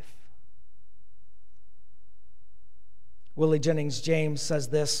to life. Willie Jennings James says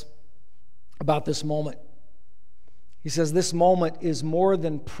this about this moment. He says, this moment is more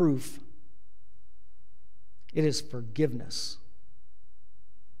than proof. It is forgiveness.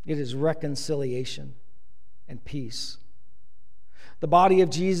 It is reconciliation and peace. The body of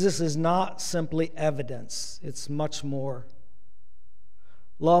Jesus is not simply evidence. It's much more.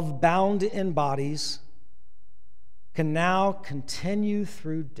 Love bound in bodies can now continue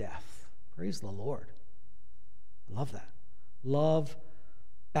through death. Praise the Lord. I love that. Love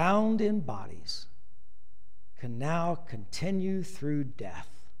bound in bodies can now continue through death.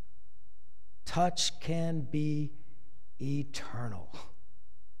 Touch can be eternal.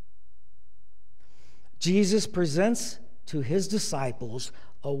 Jesus presents to his disciples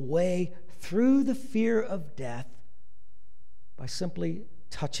a way through the fear of death by simply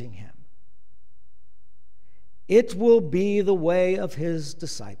touching him. It will be the way of his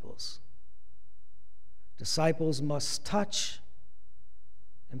disciples. Disciples must touch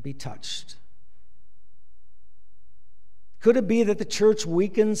and be touched. Could it be that the church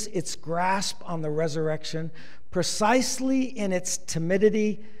weakens its grasp on the resurrection precisely in its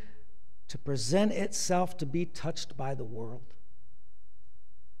timidity to present itself to be touched by the world?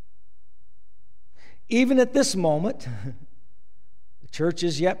 Even at this moment, the church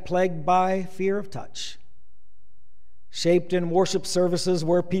is yet plagued by fear of touch, shaped in worship services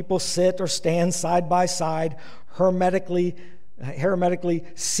where people sit or stand side by side, hermetically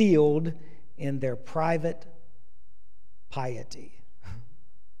sealed in their private piety.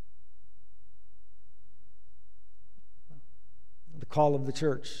 The call of the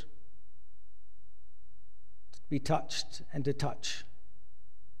church to be touched and to touch.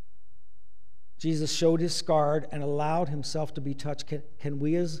 Jesus showed his scar and allowed himself to be touched. Can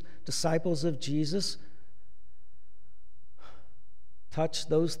we as disciples of Jesus touch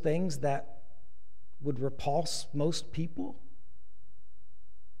those things that would repulse most people?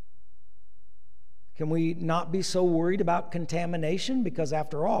 Can we not be so worried about contamination? Because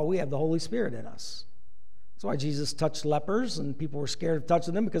after all, we have the Holy Spirit in us. That's why Jesus touched lepers, and people were scared of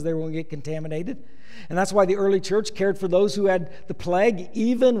touching them because they were going to get contaminated. And that's why the early church cared for those who had the plague,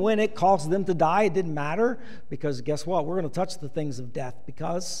 even when it caused them to die. It didn't matter, because guess what? We're going to touch the things of death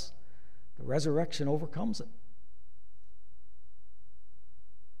because the resurrection overcomes it.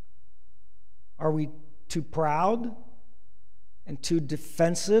 Are we too proud and too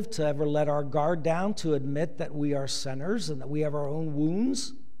defensive to ever let our guard down, to admit that we are sinners and that we have our own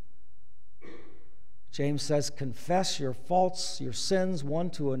wounds? James says, confess your faults, your sins one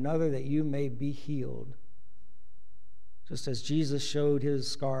to another, that you may be healed. Just as Jesus showed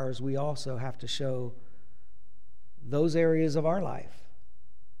his scars, we also have to show those areas of our life.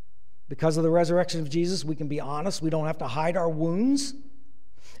 Because of the resurrection of Jesus, we can be honest. We don't have to hide our wounds.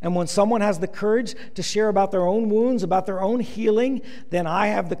 And when someone has the courage to share about their own wounds, about their own healing, then I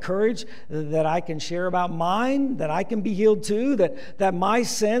have the courage that I can share about mine, that I can be healed too, that my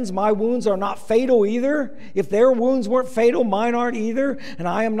sins, my wounds are not fatal either. If their wounds weren't fatal, mine aren't either, and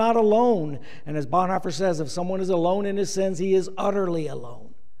I am not alone. And as Bonhoeffer says, if someone is alone in his sins, he is utterly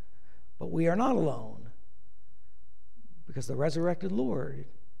alone. But we are not alone, because the resurrected Lord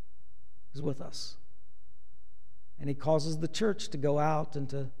is with us. And he causes the church to go out and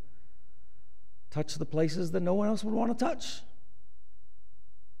to touch the places that no one else would want to touch.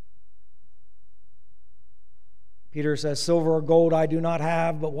 Peter says, silver or gold I do not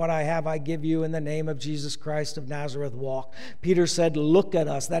have, but what I have I give you. In the name of Jesus Christ of Nazareth, walk. Peter said, look at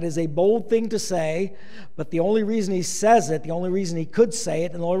us. That is a bold thing to say, but the only reason he says it, the only reason he could say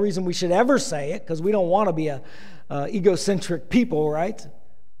it, and the only reason we should ever say it, because we don't want to be a egocentric people, right?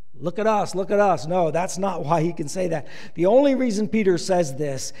 Look at us, look at us. No, that's not why he can say that. The only reason Peter says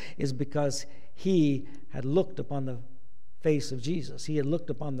this is because he had looked upon the face of Jesus. He had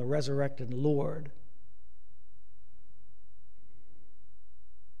looked upon the resurrected Lord.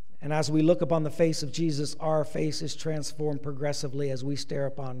 And as we look upon the face of Jesus, our face is transformed progressively as we stare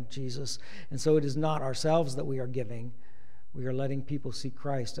upon Jesus. And so it is not ourselves that we are giving. We are letting people see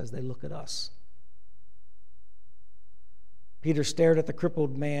Christ as they look at us. Peter stared at the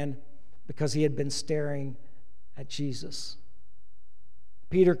crippled man because he had been staring at Jesus.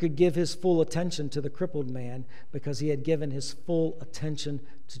 Peter could give his full attention to the crippled man because he had given his full attention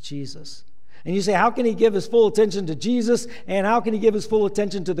to Jesus. And you say, how can he give his full attention to Jesus, and how can he give his full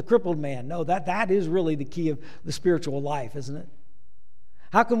attention to the crippled man? No, that is really the key of the spiritual life, isn't it?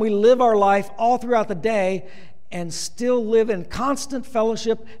 How can we live our life all throughout the day and still live in constant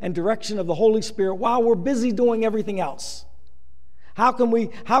fellowship and direction of the Holy Spirit while we're busy doing everything else? How can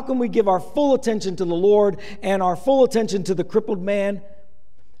we give our full attention to the Lord and our full attention to the crippled man?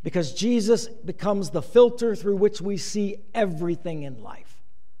 because Jesus becomes the filter through which we see everything in life.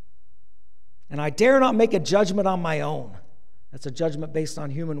 And I dare not make a judgment on my own. That's a judgment based on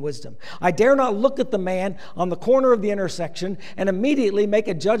human wisdom. I dare not look at the man on the corner of the intersection and immediately make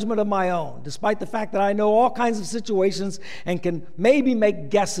a judgment of my own, despite the fact that I know all kinds of situations and can maybe make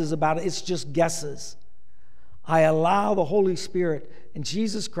guesses about it. It's just guesses. I allow the Holy Spirit and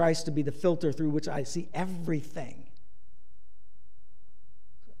Jesus Christ to be the filter through which I see everything.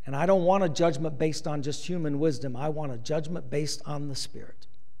 And I don't want a judgment based on just human wisdom. I want a judgment based on the Spirit.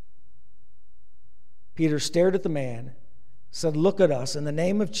 Peter stared at the man, said, "Look at us. In the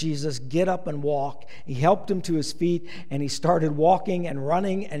name of Jesus, get up and walk." He helped him to his feet, and he started walking and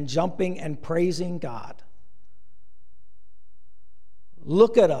running and jumping and praising God.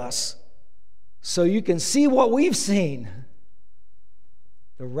 Look at us so you can see what we've seen.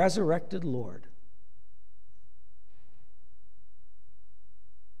 The resurrected Lord.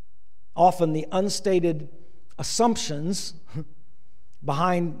 Often the unstated assumptions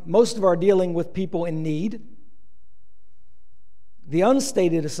behind most of our dealing with people in need, the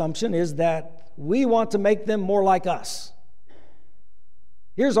unstated assumption is that we want to make them more like us.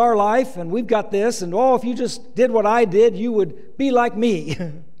 Here's our life, and we've got this, and if you just did what I did, you would be like me.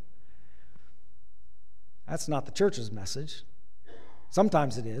 That's not the church's message.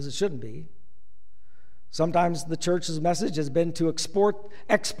 Sometimes it is. It shouldn't be. Sometimes the church's message has been to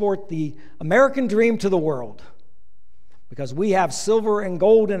export the American dream to the world, because we have silver and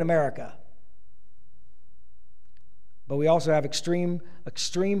gold in America. But we also have extreme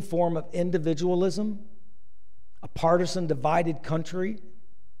form of individualism, a partisan divided country.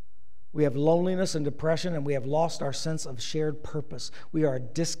 We have loneliness and depression, and we have lost our sense of shared purpose. We are a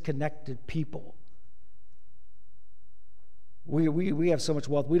disconnected people. We have so much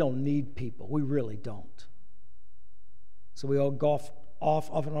wealth, we don't need people. We really don't. So we all go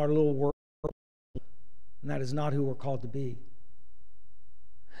off in our little world, and that is not who we're called to be.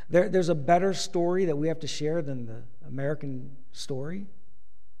 There's a better story that we have to share than the American story,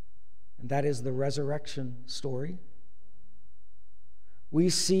 and that is the resurrection story. We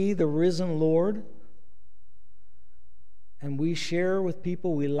see the risen Lord, and we share with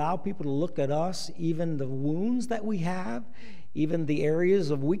people, we allow people to look at us, even the wounds that we have, even the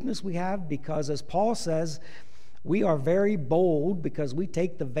areas of weakness we have, because as Paul says, we are very bold because we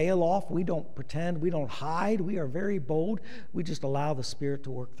take the veil off. We don't pretend. We don't hide. We are very bold. We just allow the Spirit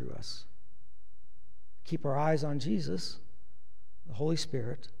to work through us. Keep our eyes on Jesus, the Holy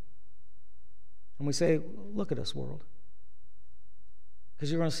Spirit, and we say, look at us, world.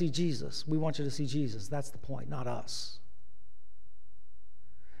 Because you're going to see Jesus. We want you to see Jesus. That's the point, not us.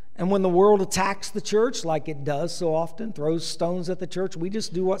 And when the world attacks the church, like it does so often, throws stones at the church, we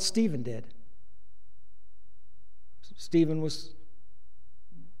just do what Stephen did. Stephen was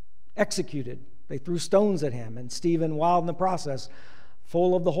executed. They threw stones at him, and Stephen, while in the process,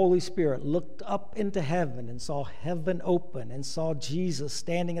 full of the Holy Spirit, looked up into heaven and saw heaven open and saw Jesus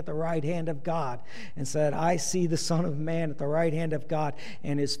standing at the right hand of God and said, "I see the Son of Man at the right hand of God."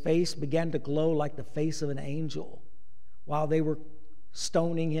 And his face began to glow like the face of an angel while they were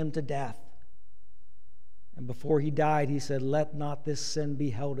stoning him to death. And before he died, he said, "Let not this sin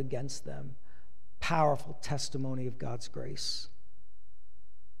be held against them." Powerful testimony of God's grace.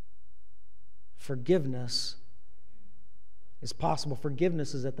 Forgiveness is possible.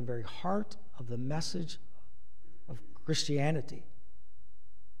 Forgiveness is at the very heart of the message of Christianity.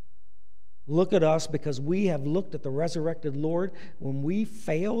 Look at us because we have looked at the resurrected Lord. When we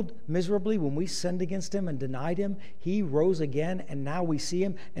failed miserably, when we sinned against him and denied him, he rose again, and now we see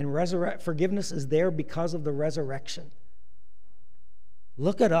him, and forgiveness is there because of the resurrection.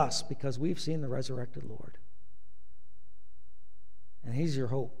 Look at us because we've seen the resurrected Lord. And he's your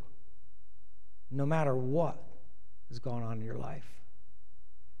hope, no matter what has gone on in your life.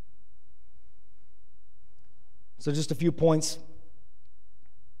 So just a few points.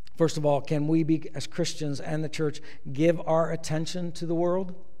 First of all, can we be, as Christians and the church, give our attention to the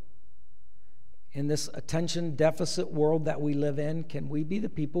world? In this attention deficit world that we live in, can we be the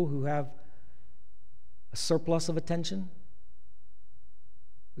people who have a surplus of attention?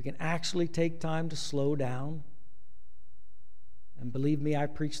 We can actually take time to slow down. And believe me, I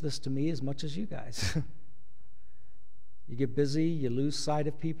preach this to me as much as you guys. You get busy, you lose sight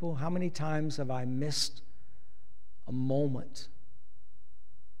of people. How many times have I missed a moment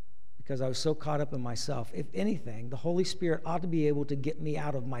because I was so caught up in myself? If anything, the Holy Spirit ought to be able to get me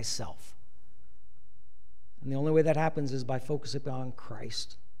out of myself. And the only way that happens is by focusing on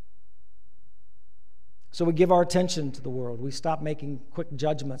Christ. So we give our attention to the world. We stop making quick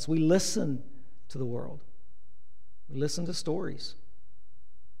judgments. We listen to the world. We listen to stories.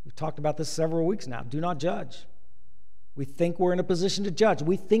 We've talked about this several weeks now. Do not judge. We think we're in a position to judge.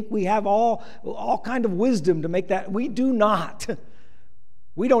 We think we have all kind of wisdom to make that. We do not.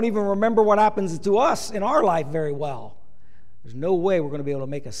 We don't even remember what happens to us in our life very well. There's no way we're going to be able to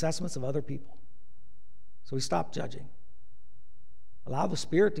make assessments of other people. So we stop judging. Allow the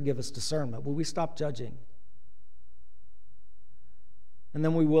Spirit to give us discernment. Will we stop judging? And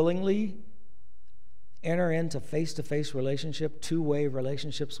then we willingly enter into face-to-face relationship, two-way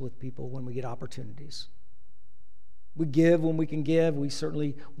relationships with people when we get opportunities. We give when we can give. We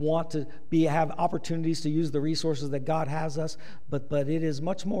certainly want to have opportunities to use the resources that God has us, but it is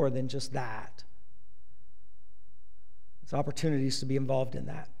much more than just that. It's opportunities to be involved in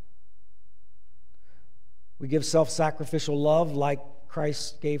that. We give self-sacrificial love like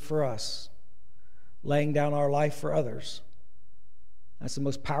Christ gave for us, laying down our life for others. That's the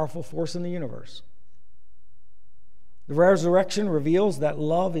most powerful force in the universe. The resurrection reveals that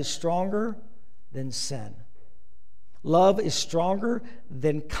love is stronger than sin. Love is stronger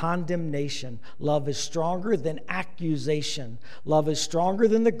than condemnation. Love is stronger than accusation. Love is stronger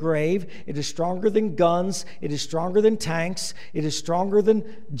than the grave. It is stronger than guns. It is stronger than tanks. It is stronger than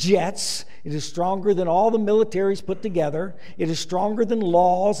jets. It is stronger than all the militaries put together. It is stronger than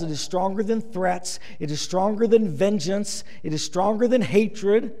laws. It is stronger than threats. It is stronger than vengeance. It is stronger than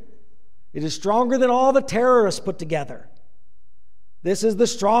hatred. It is stronger than all the terrorists put together. This is the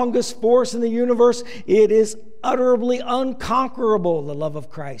strongest force in the universe. It is utterly unconquerable, the love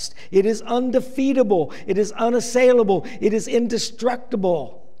of Christ. It is undefeatable. It is unassailable. It is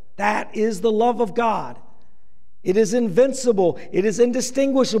indestructible. That is the love of God. It is invincible. It is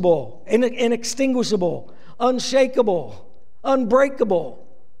indistinguishable, inextinguishable, unshakable, unbreakable,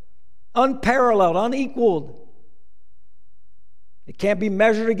 unparalleled, unequaled. It can't be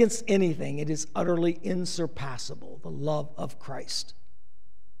measured against anything. It is utterly insurpassable, the love of Christ.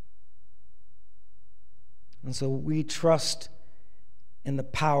 And so we trust in the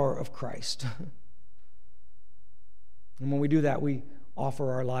power of Christ. And when we do that, we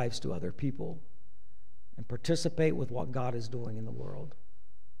offer our lives to other people and participate with what God is doing in the world.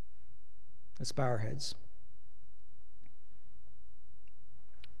 Let's bow our heads.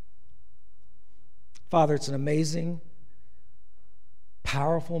 Father, it's an amazing,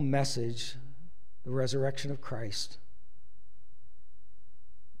 powerful message, the resurrection of Christ.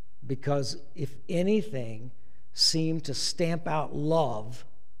 Because if anything seemed to stamp out love,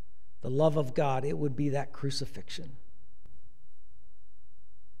 the love of God, it would be that crucifixion.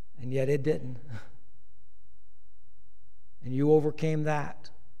 And yet it didn't. And you overcame that.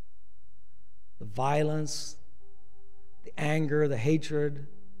 The violence, the anger, the hatred,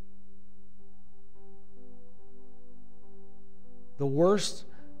 the worst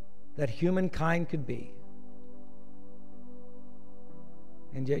that humankind could be.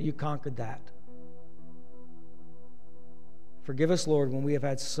 And yet you conquered that. Forgive us, Lord, when we have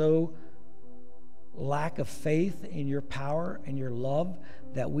had so lack of faith in your power and your love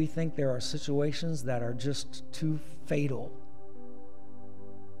that we think there are situations that are just too fatal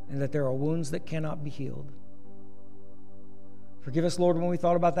and that there are wounds that cannot be healed. Forgive us, Lord, when we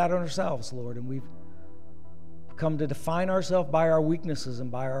thought about that on ourselves, Lord, and we've come to define ourselves by our weaknesses and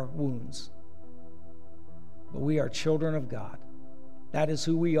by our wounds. But we are children of God. That is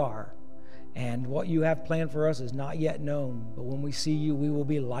who we are. And what you have planned for us is not yet known, but when we see you, we will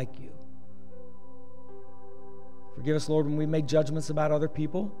be like you. Forgive us, Lord, when we make judgments about other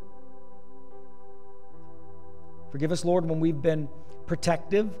people. Forgive us, Lord, when we've been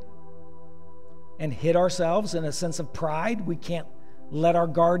protective and hid ourselves in a sense of pride. We can't let our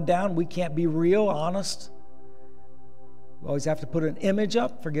guard down. We can't be real, honest. We always have to put an image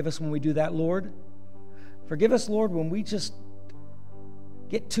up. Forgive us when we do that, Lord. Forgive us, Lord, when we just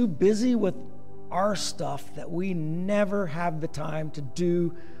get too busy with our stuff that we never have the time to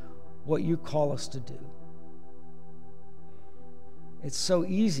do what you call us to do. It's so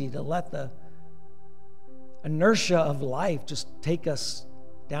easy to let the inertia of life just take us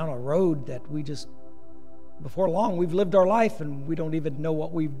down a road that we just, before long, we've lived our life and we don't even know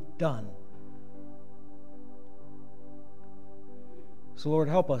what we've done. So, Lord,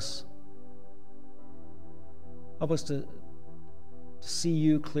 help us. Help us to see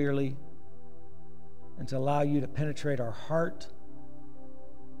you clearly and to allow you to penetrate our heart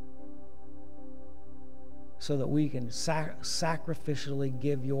so that we can sacrificially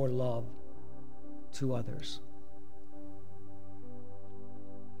give your love to others.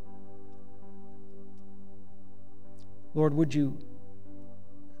 Lord, would you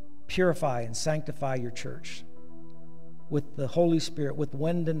purify and sanctify your church with the Holy Spirit, with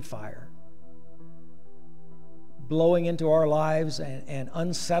wind and fire. blowing into our lives and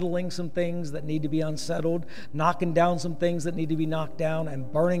unsettling some things that need to be unsettled, knocking down some things that need to be knocked down, and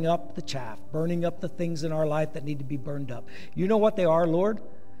burning up the chaff, burning up the things in our life that need to be burned up. You know what they are, Lord.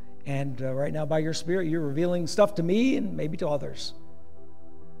 And right now, by your Spirit, you're revealing stuff to me and maybe to others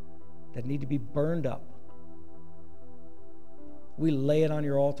that need to be burned up. We lay it on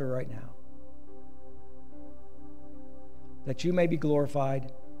your altar right now, that you may be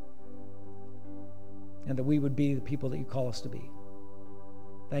glorified and that we would be the people that you call us to be.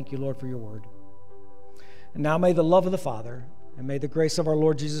 Thank you, Lord, for your word. And now may the love of the Father, and may the grace of our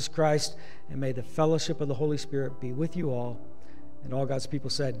Lord Jesus Christ, and may the fellowship of the Holy Spirit be with you all. And all God's people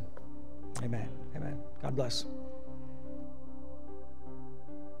said, amen. Amen. God bless.